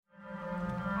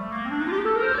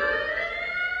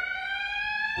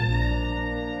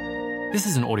This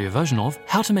is an audio version of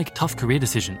How to Make Tough Career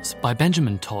Decisions by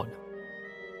Benjamin Todd.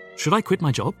 Should I quit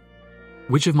my job?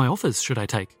 Which of my offers should I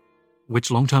take? Which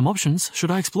long-term options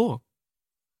should I explore?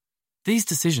 These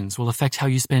decisions will affect how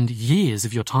you spend years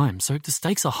of your time, so the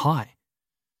stakes are high.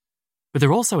 But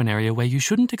they're also an area where you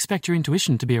shouldn't expect your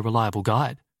intuition to be a reliable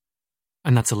guide.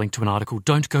 And that's a link to an article,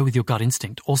 Don't Go With Your Gut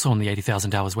Instinct, also on the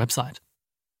 80,000 Hours website.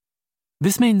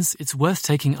 This means it's worth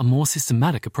taking a more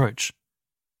systematic approach.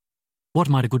 What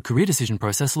might a good career decision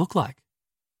process look like?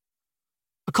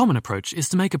 A common approach is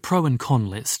to make a pro and con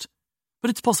list, but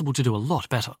it's possible to do a lot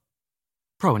better.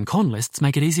 Pro and con lists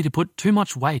make it easy to put too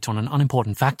much weight on an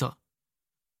unimportant factor.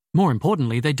 More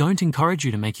importantly, they don't encourage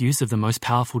you to make use of the most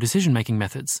powerful decision-making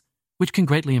methods, which can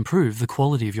greatly improve the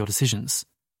quality of your decisions.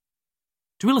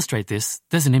 To illustrate this,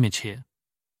 there's an image here.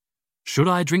 Should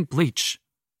I drink bleach?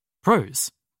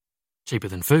 Pros. Cheaper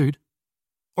than food.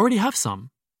 Already have some.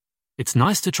 It's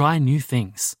nice to try new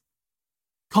things.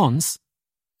 Cons.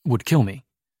 Would kill me.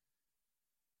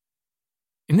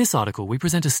 In this article, we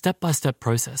present a step-by-step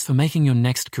process for making your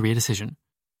next career decision,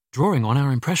 drawing on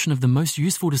our impression of the most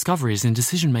useful discoveries in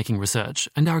decision-making research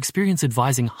and our experience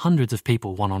advising hundreds of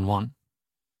people one-on-one.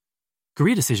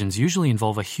 Career decisions usually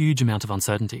involve a huge amount of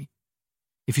uncertainty.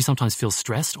 If you sometimes feel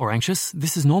stressed or anxious,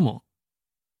 this is normal.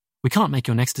 We can't make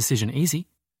your next decision easy,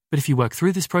 but if you work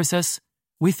through this process,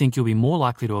 we think you'll be more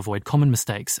likely to avoid common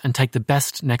mistakes and take the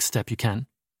best next step you can.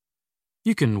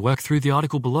 You can work through the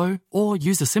article below or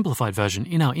use a simplified version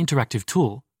in our interactive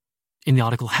tool in the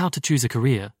article How to Choose a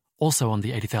Career, also on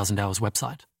the 80,000 Hours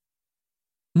website.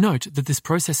 Note that this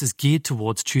process is geared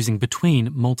towards choosing between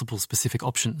multiple specific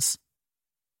options.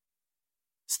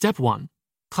 Step 1.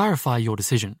 Clarify your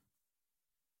decision.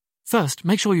 First,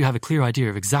 make sure you have a clear idea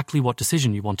of exactly what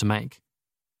decision you want to make.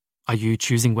 Are you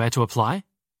choosing where to apply?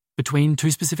 Between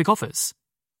two specific offers?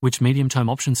 Which medium-term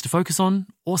options to focus on,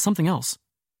 or something else?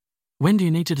 When do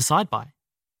you need to decide by?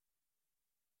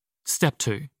 Step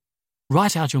 2.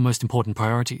 Write out your most important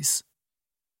priorities.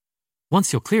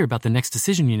 Once you're clear about the next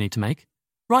decision you need to make,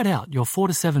 write out your 4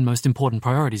 to 7 most important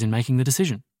priorities in making the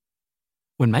decision.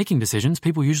 When making decisions,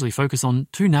 people usually focus on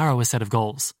too narrow a set of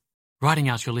goals. Writing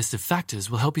out your list of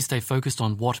factors will help you stay focused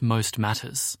on what most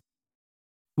matters.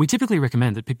 We typically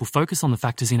recommend that people focus on the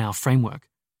factors in our framework,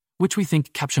 which we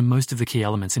think capture most of the key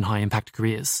elements in high-impact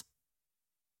careers.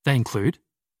 They include: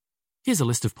 here's a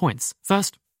list of points.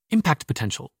 First, impact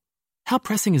potential. How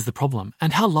pressing is the problem,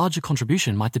 and how large a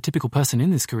contribution might the typical person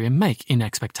in this career make in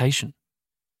expectation?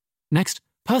 Next,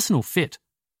 personal fit.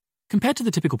 Compared to the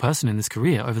typical person in this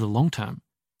career over the long term,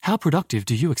 how productive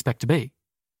do you expect to be?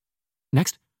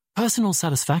 Next, personal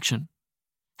satisfaction.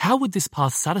 How would this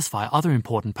path satisfy other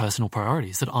important personal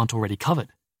priorities that aren't already covered?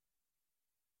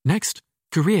 Next,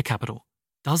 career capital.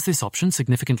 Does this option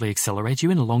significantly accelerate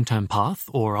you in a long-term path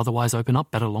or otherwise open up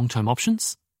better long-term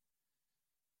options?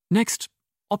 Next,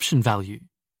 option value.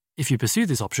 If you pursue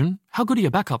this option, how good are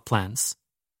your backup plans?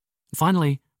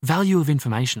 Finally, value of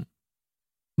information.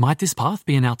 Might this path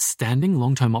be an outstanding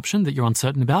long-term option that you're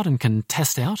uncertain about and can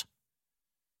test out?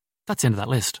 That's the end of that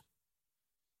list.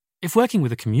 If working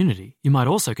with a community, you might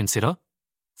also consider,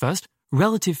 first,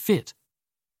 relative fit.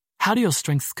 How do your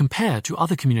strengths compare to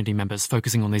other community members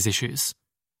focusing on these issues?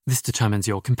 This determines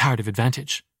your comparative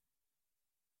advantage.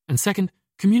 And second,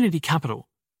 community capital.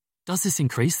 Does this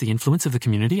increase the influence of the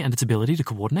community and its ability to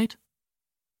coordinate?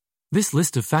 This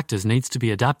list of factors needs to be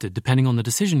adapted depending on the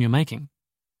decision you're making.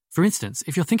 For instance,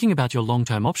 if you're thinking about your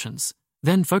long-term options,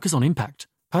 then focus on impact,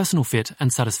 personal fit,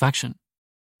 and satisfaction.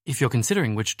 If you're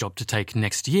considering which job to take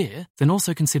next year, then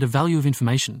also consider value of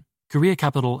information, career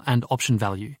capital, and option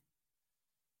value.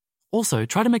 Also,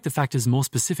 try to make the factors more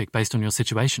specific based on your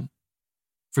situation.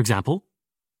 For example,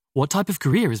 what type of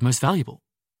career is most valuable?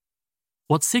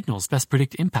 What signals best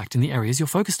predict impact in the areas you're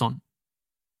focused on?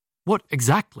 What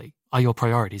exactly are your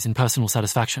priorities in personal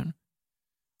satisfaction?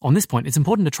 On this point, it's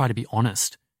important to try to be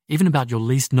honest, even about your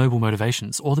least noble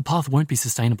motivations, or the path won't be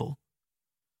sustainable.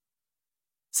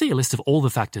 See a list of all the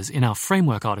factors in our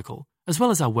framework article, as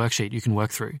well as our worksheet you can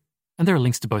work through, and there are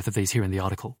links to both of these here in the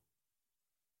article.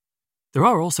 There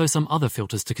are also some other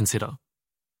filters to consider.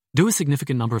 Do a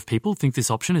significant number of people think this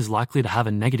option is likely to have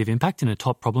a negative impact in a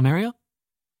top problem area?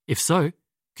 If so,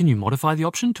 can you modify the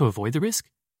option to avoid the risk?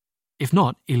 If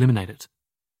not, eliminate it.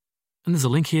 And there's a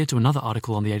link here to another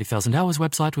article on the 80,000 Hours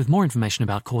website with more information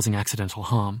about causing accidental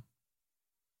harm.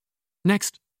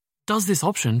 Next, does this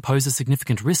option pose a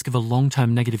significant risk of a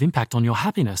long-term negative impact on your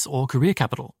happiness or career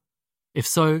capital? If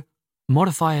so,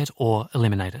 modify it or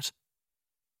eliminate it.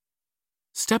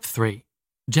 Step 3.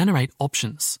 Generate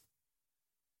options.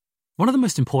 One of the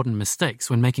most important mistakes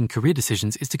when making career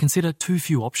decisions is to consider too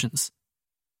few options.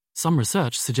 Some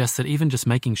research suggests that even just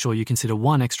making sure you consider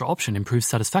one extra option improves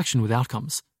satisfaction with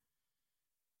outcomes.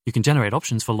 You can generate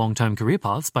options for long-term career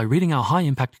paths by reading our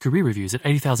high-impact career reviews at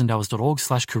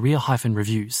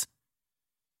 80,000hours.org/career-reviews.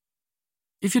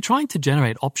 If you're trying to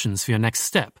generate options for your next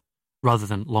step, rather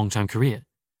than long-term career,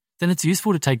 then it's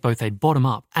useful to take both a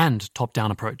bottom-up and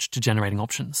top-down approach to generating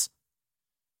options.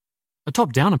 A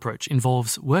top-down approach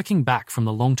involves working back from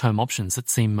the long-term options that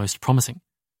seem most promising.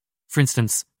 For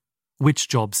instance, which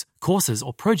jobs, courses,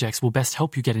 or projects will best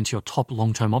help you get into your top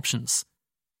long-term options?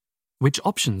 Which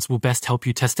options will best help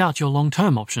you test out your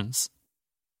long-term options?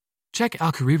 Check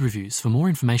our career reviews for more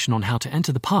information on how to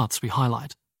enter the paths we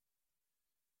highlight.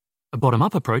 A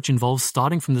bottom-up approach involves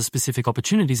starting from the specific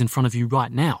opportunities in front of you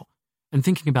right now and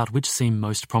thinking about which seem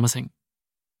most promising.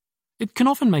 It can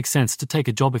often make sense to take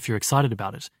a job if you're excited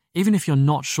about it, even if you're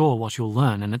not sure what you'll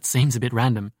learn and it seems a bit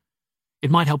random.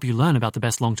 It might help you learn about the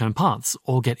best long-term paths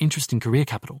or get interest in career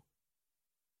capital.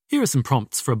 Here are some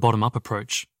prompts for a bottom-up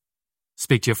approach.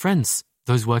 Speak to your friends,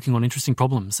 those working on interesting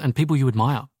problems, and people you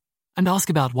admire, and ask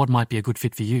about what might be a good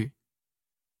fit for you.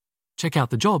 Check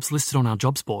out the jobs listed on our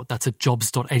jobs board. That's at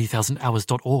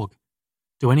jobs.80,000hours.org.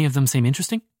 Do any of them seem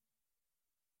interesting?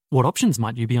 What options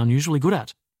might you be unusually good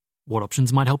at? What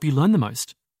options might help you learn the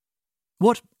most?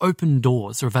 What open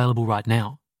doors are available right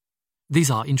now?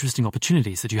 These are interesting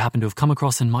opportunities that you happen to have come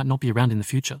across and might not be around in the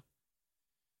future.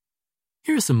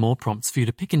 Here are some more prompts for you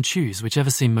to pick and choose whichever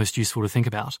seem most useful to think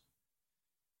about.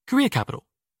 Career capital.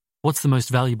 What's the most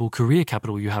valuable career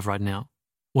capital you have right now?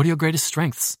 What are your greatest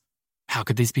strengths? How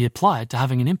could these be applied to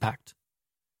having an impact?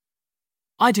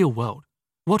 Ideal world.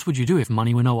 What would you do if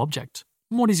money were no object?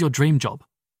 What is your dream job?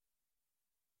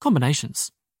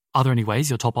 Combinations. Are there any ways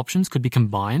your top options could be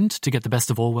combined to get the best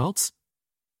of all worlds?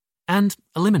 And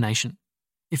elimination.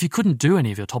 If you couldn't do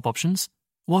any of your top options,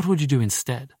 what would you do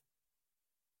instead?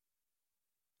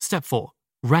 Step 4.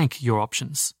 Rank your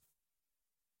options.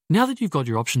 Now that you've got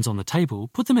your options on the table,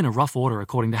 put them in a rough order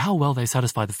according to how well they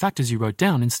satisfy the factors you wrote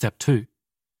down in Step 2.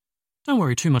 Don't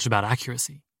worry too much about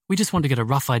accuracy. We just want to get a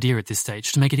rough idea at this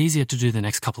stage to make it easier to do the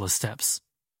next couple of steps.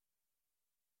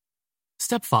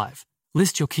 Step 5.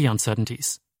 List your key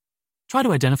uncertainties. Try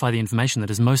to identify the information that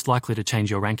is most likely to change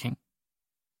your ranking.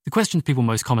 The questions people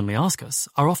most commonly ask us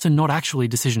are often not actually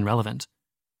decision relevant.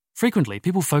 Frequently,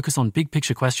 people focus on big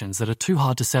picture questions that are too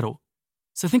hard to settle,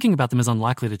 so thinking about them is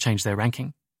unlikely to change their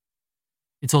ranking.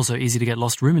 It's also easy to get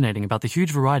lost ruminating about the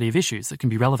huge variety of issues that can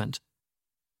be relevant.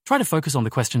 Try to focus on the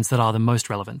questions that are the most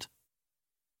relevant.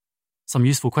 Some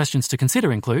useful questions to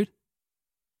consider include: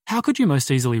 how could you most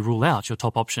easily rule out your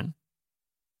top option?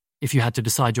 If you had to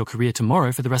decide your career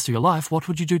tomorrow for the rest of your life, what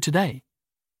would you do today?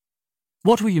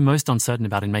 What were you most uncertain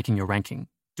about in making your ranking?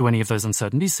 Do any of those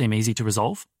uncertainties seem easy to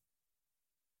resolve?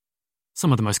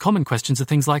 Some of the most common questions are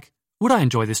things like, would I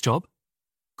enjoy this job?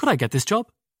 Could I get this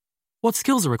job? What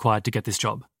skills are required to get this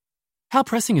job? How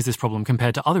pressing is this problem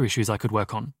compared to other issues I could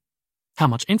work on? How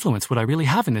much influence would I really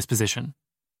have in this position?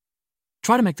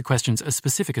 Try to make the questions as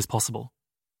specific as possible.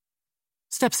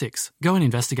 Step 6. Go and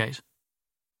investigate.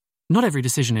 Not every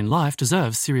decision in life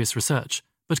deserves serious research,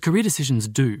 but career decisions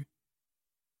do.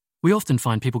 We often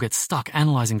find people get stuck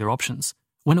analysing their options,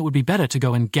 when it would be better to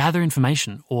go and gather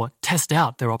information or test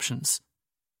out their options.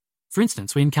 For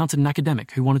instance, we encountered an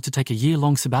academic who wanted to take a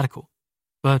year-long sabbatical,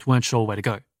 but weren't sure where to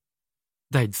go.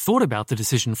 They'd thought about the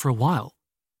decision for a while,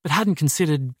 but hadn't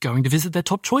considered going to visit their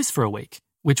top choice for a week,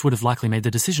 which would have likely made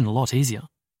the decision a lot easier.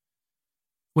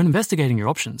 When investigating your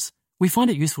options, we find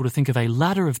it useful to think of a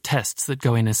ladder of tests that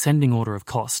go in ascending order of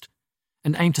cost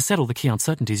and aim to settle the key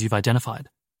uncertainties you've identified.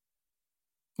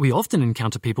 We often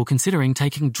encounter people considering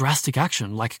taking drastic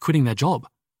action like quitting their job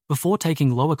before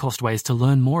taking lower-cost ways to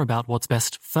learn more about what's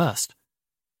best first.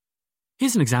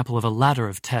 Here's an example of a ladder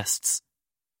of tests.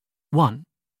 1.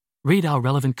 Read our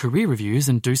relevant career reviews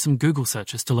and do some Google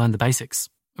searches to learn the basics,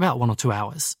 about 1 or 2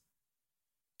 hours.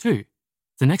 2.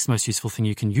 The next most useful thing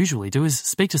you can usually do is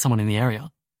speak to someone in the area.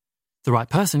 The right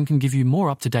person can give you more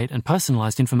up-to-date and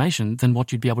personalised information than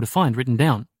what you'd be able to find written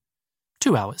down.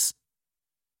 2 hours.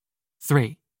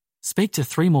 3. Speak to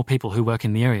 3 more people who work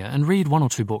in the area and read 1 or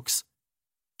 2 books.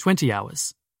 20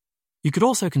 hours. You could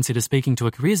also consider speaking to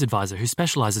a careers advisor who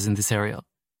specialises in this area.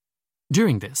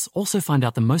 During this, also find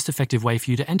out the most effective way for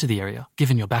you to enter the area,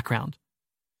 given your background.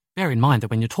 Bear in mind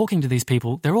that when you're talking to these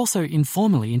people, they're also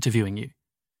informally interviewing you.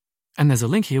 And there's a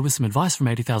link here with some advice from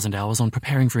 80,000 Hours on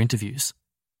preparing for interviews.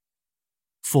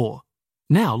 4.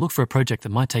 Now look for a project that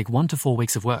might take 1 to 4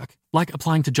 weeks of work, like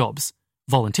applying to jobs,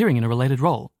 volunteering in a related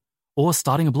role, or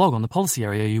starting a blog on the policy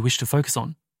area you wish to focus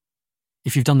on.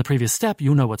 If you've done the previous step,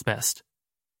 you'll know what's best.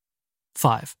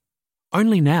 5.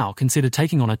 only now consider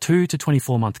taking on a 2 to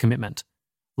 24-month commitment,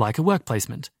 like a work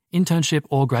placement, internship,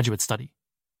 or graduate study.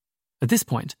 At this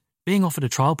point, being offered a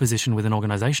trial position with an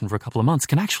organisation for a couple of months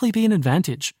can actually be an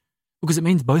advantage, because it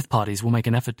means both parties will make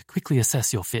an effort to quickly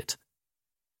assess your fit.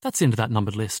 That's the end of that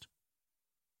numbered list.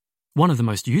 One of the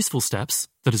most useful steps,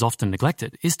 that is often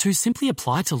neglected, is to simply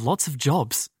apply to lots of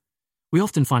jobs. We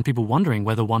often find people wondering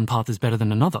whether one path is better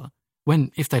than another,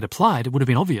 when if they'd applied, it would have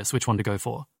been obvious which one to go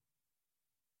for.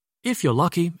 If you're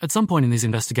lucky, at some point in these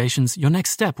investigations, your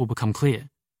next step will become clear.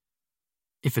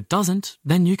 If it doesn't,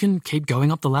 then you can keep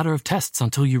going up the ladder of tests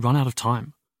until you run out of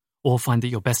time, or find that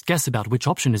your best guess about which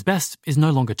option is best is no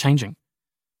longer changing.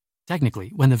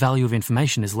 Technically, when the value of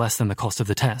information is less than the cost of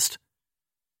the test.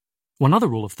 One other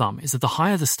rule of thumb is that the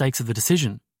higher the stakes of the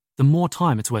decision, the more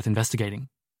time it's worth investigating.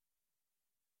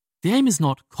 The aim is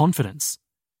not confidence.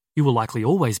 You will likely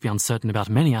always be uncertain about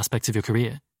many aspects of your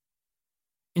career.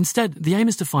 Instead, the aim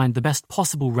is to find the best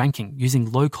possible ranking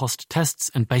using low-cost tests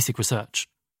and basic research.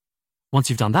 Once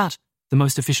you've done that, the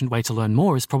most efficient way to learn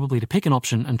more is probably to pick an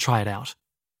option and try it out.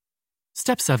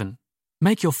 Step 7.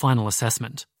 Make your final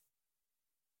assessment.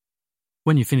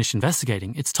 When you finish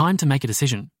investigating, it's time to make a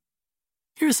decision.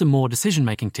 Here are some more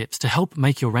decision-making tips to help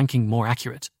make your ranking more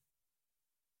accurate.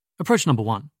 Approach number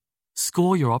 1.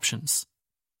 Score your options.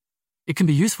 It can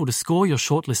be useful to score your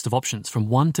short list of options from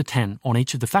 1 to 10 on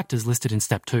each of the factors listed in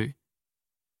Step 2.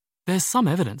 There's some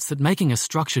evidence that making a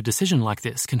structured decision like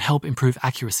this can help improve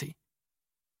accuracy.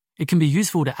 It can be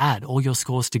useful to add all your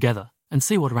scores together and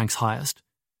see what ranks highest.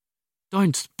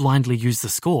 Don't blindly use the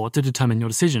score to determine your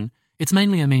decision. It's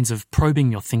mainly a means of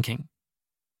probing your thinking.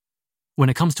 When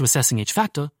it comes to assessing each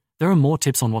factor, there are more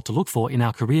tips on what to look for in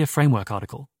our Career Framework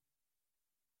article.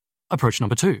 Approach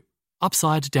number 2.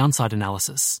 Upside-downside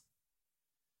analysis.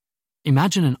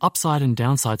 Imagine an upside and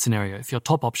downside scenario for your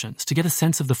top options to get a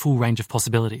sense of the full range of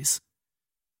possibilities.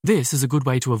 This is a good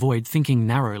way to avoid thinking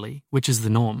narrowly, which is the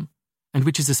norm, and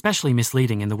which is especially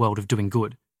misleading in the world of doing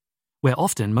good, where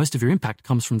often most of your impact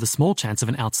comes from the small chance of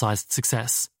an outsized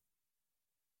success.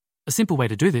 A simple way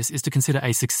to do this is to consider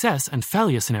a success and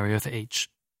failure scenario for each.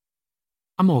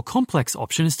 A more complex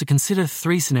option is to consider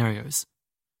 3 scenarios.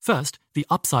 First, the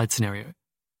upside scenario.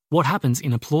 What happens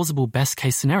in a plausible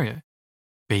best-case scenario?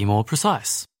 Be more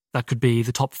precise. That could be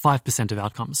the top 5% of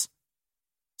outcomes.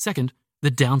 Second,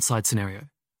 the downside scenario.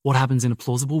 What happens in a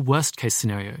plausible worst-case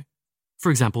scenario?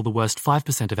 For example, the worst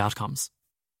 5% of outcomes.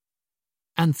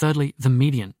 And thirdly, the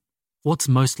median. What's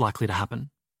most likely to happen?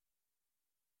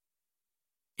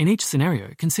 In each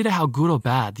scenario, consider how good or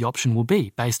bad the option will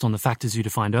be based on the factors you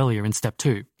defined earlier in Step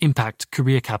 2, impact,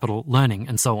 career capital, learning,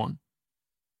 and so on.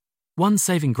 One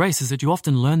saving grace is that you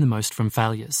often learn the most from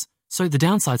failures, so the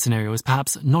downside scenario is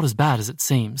perhaps not as bad as it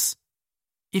seems.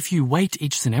 If you weight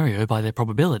each scenario by their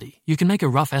probability, you can make a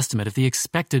rough estimate of the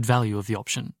expected value of the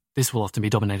option. This will often be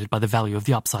dominated by the value of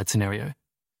the upside scenario.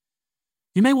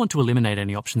 You may want to eliminate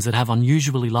any options that have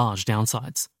unusually large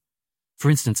downsides. For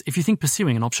instance, if you think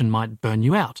pursuing an option might burn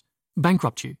you out,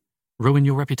 bankrupt you, ruin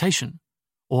your reputation,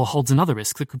 or holds another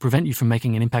risk that could prevent you from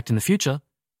making an impact in the future,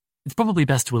 it's probably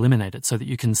best to eliminate it so that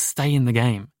you can stay in the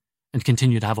game and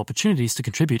continue to have opportunities to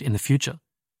contribute in the future.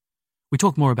 We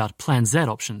talk more about Plan Z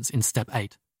options in Step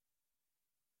 8.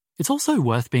 It's also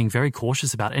worth being very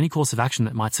cautious about any course of action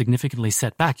that might significantly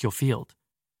set back your field,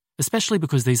 especially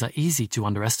because these are easy to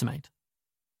underestimate.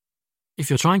 If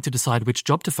you're trying to decide which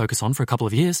job to focus on for a couple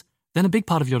of years, then a big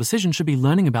part of your decision should be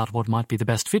learning about what might be the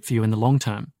best fit for you in the long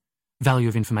term, value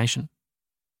of information.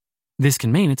 This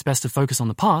can mean it's best to focus on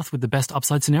the path with the best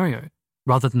upside scenario,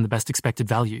 rather than the best expected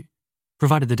value,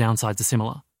 provided the downsides are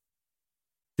similar.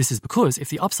 This is because if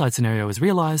the upside scenario is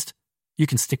realized, you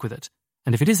can stick with it,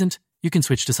 and if it isn't, you can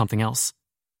switch to something else.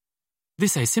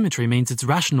 This asymmetry means it's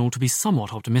rational to be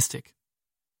somewhat optimistic.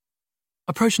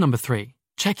 Approach number 3,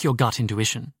 check your gut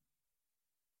intuition.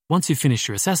 Once you've finished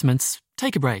your assessments,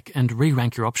 take a break and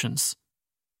re-rank your options.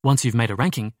 Once you've made a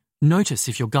ranking, notice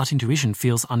if your gut intuition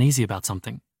feels uneasy about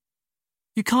something.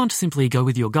 You can't simply go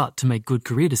with your gut to make good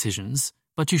career decisions,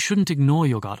 but you shouldn't ignore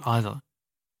your gut either.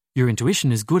 Your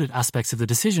intuition is good at aspects of the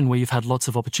decision where you've had lots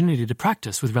of opportunity to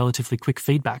practice with relatively quick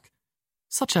feedback,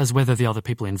 such as whether the other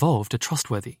people involved are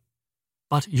trustworthy.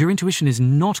 But your intuition is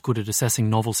not good at assessing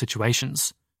novel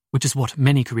situations, which is what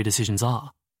many career decisions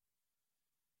are.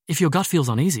 If your gut feels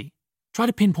uneasy, try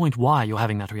to pinpoint why you're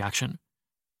having that reaction,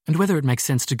 and whether it makes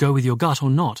sense to go with your gut or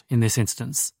not in this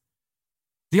instance.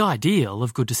 The ideal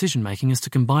of good decision-making is to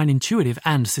combine intuitive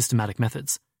and systematic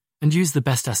methods, and use the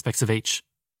best aspects of each.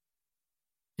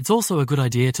 It's also a good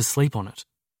idea to sleep on it.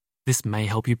 This may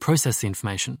help you process the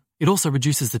information. It also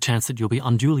reduces the chance that you'll be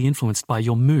unduly influenced by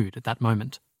your mood at that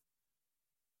moment.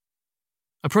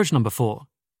 Approach number 4.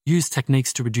 Use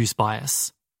techniques to reduce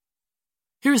bias.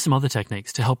 Here are some other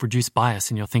techniques to help reduce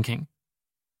bias in your thinking.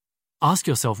 Ask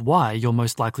yourself why you're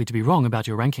most likely to be wrong about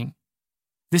your ranking.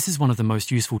 This is one of the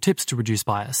most useful tips to reduce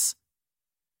bias.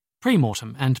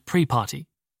 Pre-mortem and pre-party.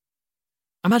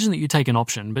 Imagine that you take an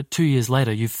option, but 2 years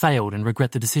later you've failed and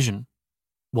regret the decision.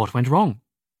 What went wrong?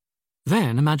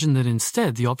 Then imagine that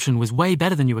instead the option was way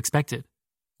better than you expected.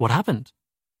 What happened?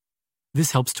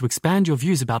 This helps to expand your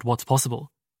views about what's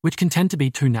possible, which can tend to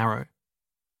be too narrow.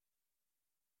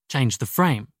 Change the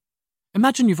frame.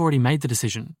 Imagine you've already made the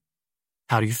decision.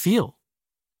 How do you feel?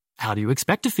 How do you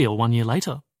expect to feel 1 year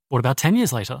later? What about 10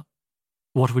 years later?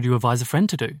 What would you advise a friend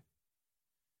to do?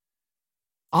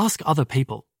 Ask other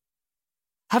people.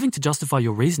 Having to justify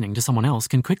your reasoning to someone else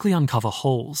can quickly uncover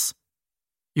holes.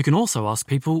 You can also ask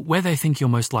people where they think you're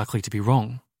most likely to be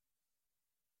wrong.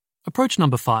 Approach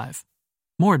number 5.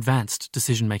 More advanced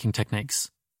decision-making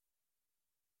techniques.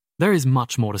 There is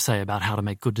much more to say about how to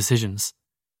make good decisions.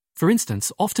 For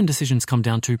instance, often decisions come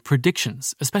down to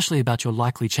predictions, especially about your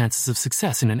likely chances of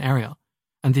success in an area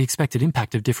and the expected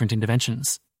impact of different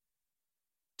interventions.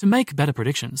 To make better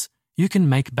predictions, you can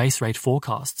make base rate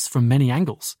forecasts from many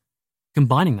angles,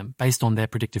 combining them based on their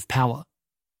predictive power.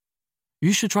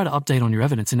 You should try to update on your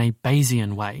evidence in a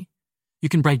Bayesian way. You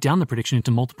can break down the prediction into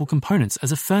multiple components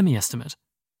as a Fermi estimate.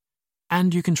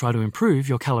 And you can try to improve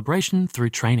your calibration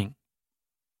through training.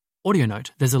 Audio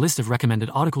note, there's a list of recommended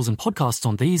articles and podcasts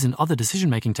on these and other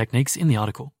decision-making techniques in the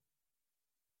article.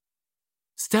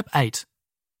 Step 8.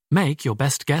 Make your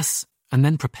best guess and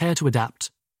then prepare to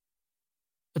adapt.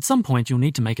 At some point, you'll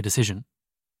need to make a decision.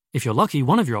 If you're lucky,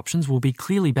 one of your options will be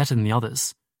clearly better than the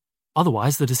others.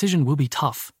 Otherwise, the decision will be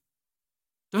tough.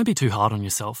 Don't be too hard on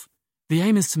yourself. The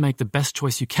aim is to make the best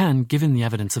choice you can given the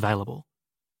evidence available.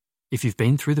 If you've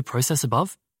been through the process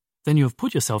above, then you have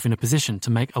put yourself in a position to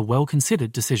make a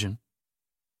well-considered decision.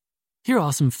 Here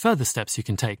are some further steps you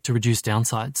can take to reduce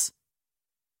downsides.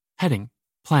 Heading: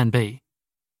 Plan B.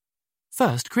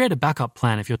 First, create a backup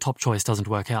plan if your top choice doesn't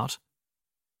work out.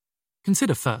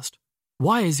 Consider first,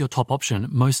 why is your top option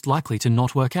most likely to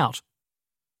not work out?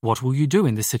 What will you do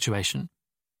in this situation?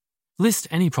 List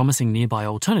any promising nearby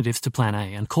alternatives to Plan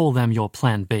A and call them your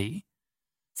Plan B.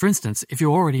 For instance, if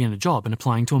you're already in a job and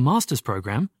applying to a master's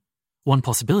program, one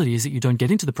possibility is that you don't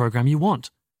get into the program you want.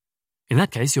 In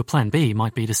that case, your Plan B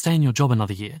might be to stay in your job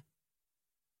another year.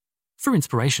 For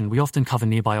inspiration, we often cover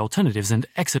nearby alternatives and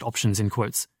exit options in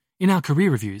quotes in our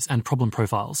career reviews and problem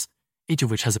profiles, each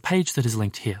of which has a page that is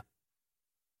linked here.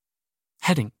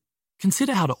 Heading: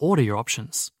 Consider how to order your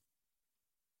options.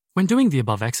 When doing the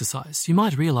above exercise, you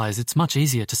might realize it's much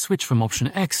easier to switch from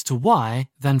option X to Y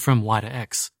than from Y to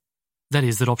X. That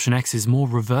is, that option X is more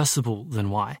reversible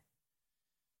than Y.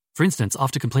 For instance,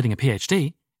 after completing a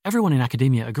PhD, everyone in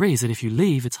academia agrees that if you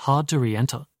leave, it's hard to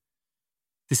re-enter.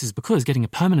 This is because getting a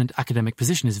permanent academic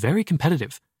position is very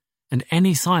competitive, and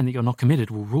any sign that you're not committed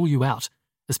will rule you out,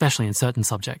 especially in certain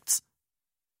subjects.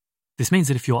 This means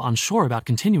that if you're unsure about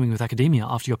continuing with academia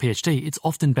after your PhD, it's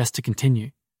often best to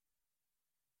continue.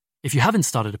 If you haven't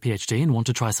started a PhD and want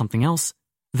to try something else,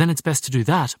 then it's best to do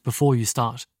that before you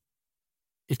start.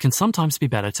 It can sometimes be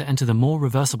better to enter the more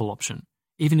reversible option,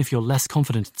 even if you're less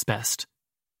confident it's best.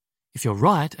 If you're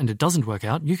right and it doesn't work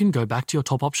out, you can go back to your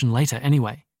top option later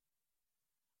anyway.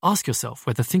 Ask yourself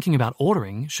whether thinking about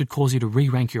ordering should cause you to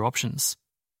re-rank your options.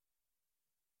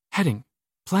 Heading: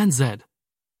 Plan Z.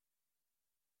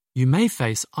 You may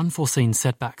face unforeseen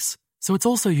setbacks, so it's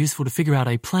also useful to figure out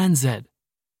a Plan Z.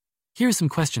 Here are some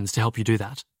questions to help you do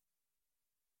that.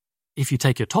 If you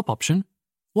take your top option,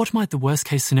 what might the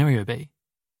worst-case scenario be?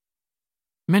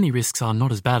 Many risks are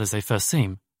not as bad as they first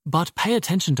seem, but pay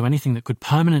attention to anything that could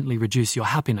permanently reduce your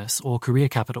happiness or career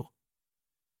capital.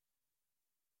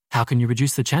 How can you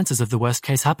reduce the chances of the worst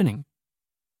case happening?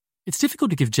 It's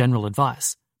difficult to give general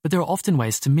advice, but there are often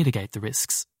ways to mitigate the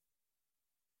risks.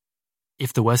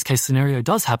 If the worst case scenario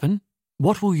does happen,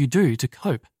 what will you do to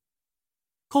cope?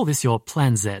 Call this your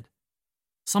Plan Z.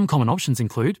 Some common options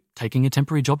include taking a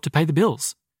temporary job to pay the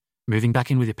bills, moving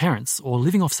back in with your parents, or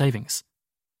living off savings.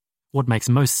 What makes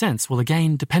most sense will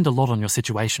again depend a lot on your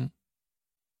situation.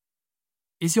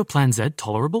 Is your Plan Z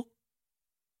tolerable?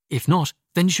 If not,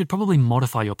 then you should probably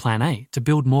modify your Plan A to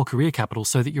build more career capital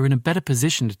so that you're in a better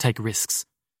position to take risks.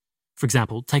 For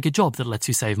example, take a job that lets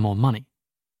you save more money.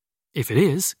 If it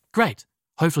is, great.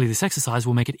 Hopefully this exercise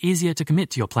will make it easier to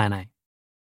commit to your Plan A.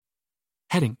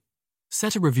 Heading: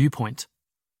 Set a review point.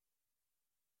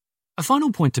 A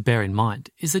final point to bear in mind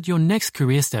is that your next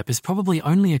career step is probably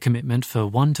only a commitment for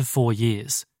 1 to 4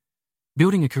 years.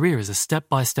 Building a career is a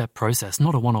step-by-step process,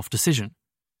 not a one-off decision.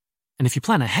 And if you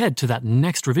plan ahead to that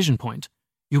next revision point,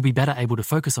 You'll be better able to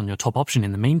focus on your top option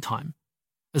in the meantime,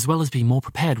 as well as be more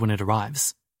prepared when it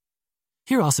arrives.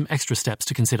 Here are some extra steps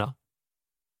to consider.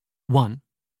 1.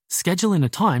 Schedule in a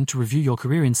time to review your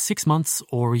career in 6 months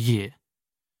or a year.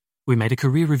 We made a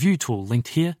career review tool linked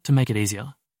here to make it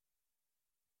easier.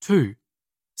 2.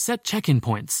 Set check-in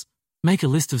points. Make a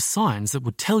list of signs that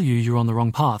would tell you you're on the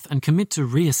wrong path and commit to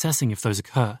reassessing if those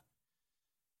occur.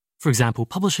 For example,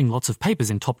 publishing lots of papers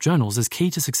in top journals is key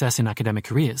to success in academic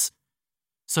careers.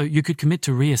 So you could commit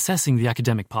to reassessing the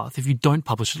academic path if you don't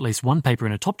publish at least one paper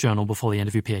in a top journal before the end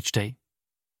of your PhD.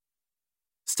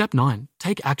 Step 9.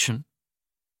 Take action.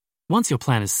 Once your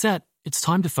plan is set, it's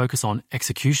time to focus on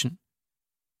execution.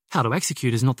 How to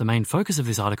execute is not the main focus of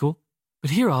this article,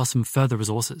 but here are some further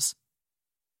resources.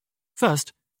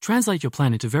 First, translate your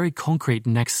plan into very concrete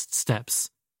next steps.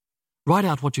 Write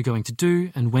out what you're going to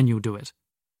do and when you'll do it.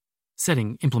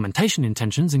 Setting implementation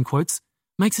intentions in quotes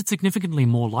makes it significantly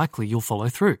more likely you'll follow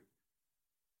through.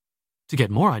 To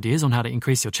get more ideas on how to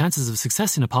increase your chances of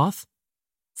success in a path,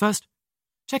 first,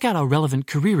 check out our relevant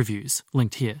career reviews,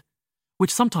 linked here,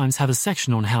 which sometimes have a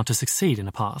section on how to succeed in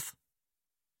a path.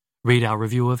 Read our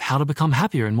review of how to become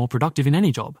happier and more productive in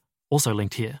any job, also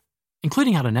linked here,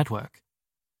 including how to network.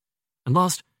 And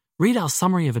last, read our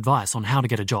summary of advice on how to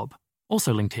get a job,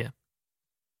 also linked here.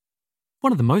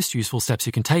 One of the most useful steps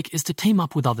you can take is to team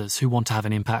up with others who want to have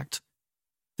an impact.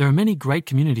 There are many great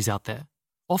communities out there,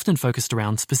 often focused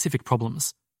around specific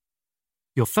problems.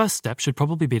 Your first step should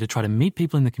probably be to try to meet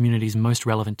people in the communities most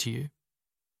relevant to you.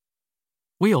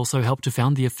 We also helped to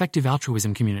found the Effective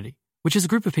Altruism Community, which is a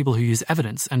group of people who use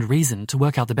evidence and reason to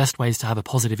work out the best ways to have a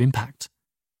positive impact.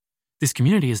 This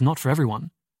community is not for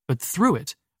everyone, but through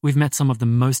it, we've met some of the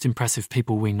most impressive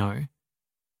people we know.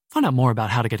 Find out more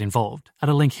about how to get involved at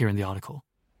a link here in the article.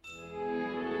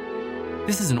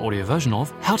 This is an audio version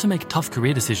of How to Make Tough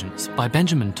Career Decisions by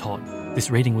Benjamin Todd. This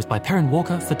reading was by Perrin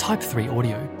Walker for Type 3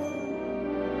 Audio.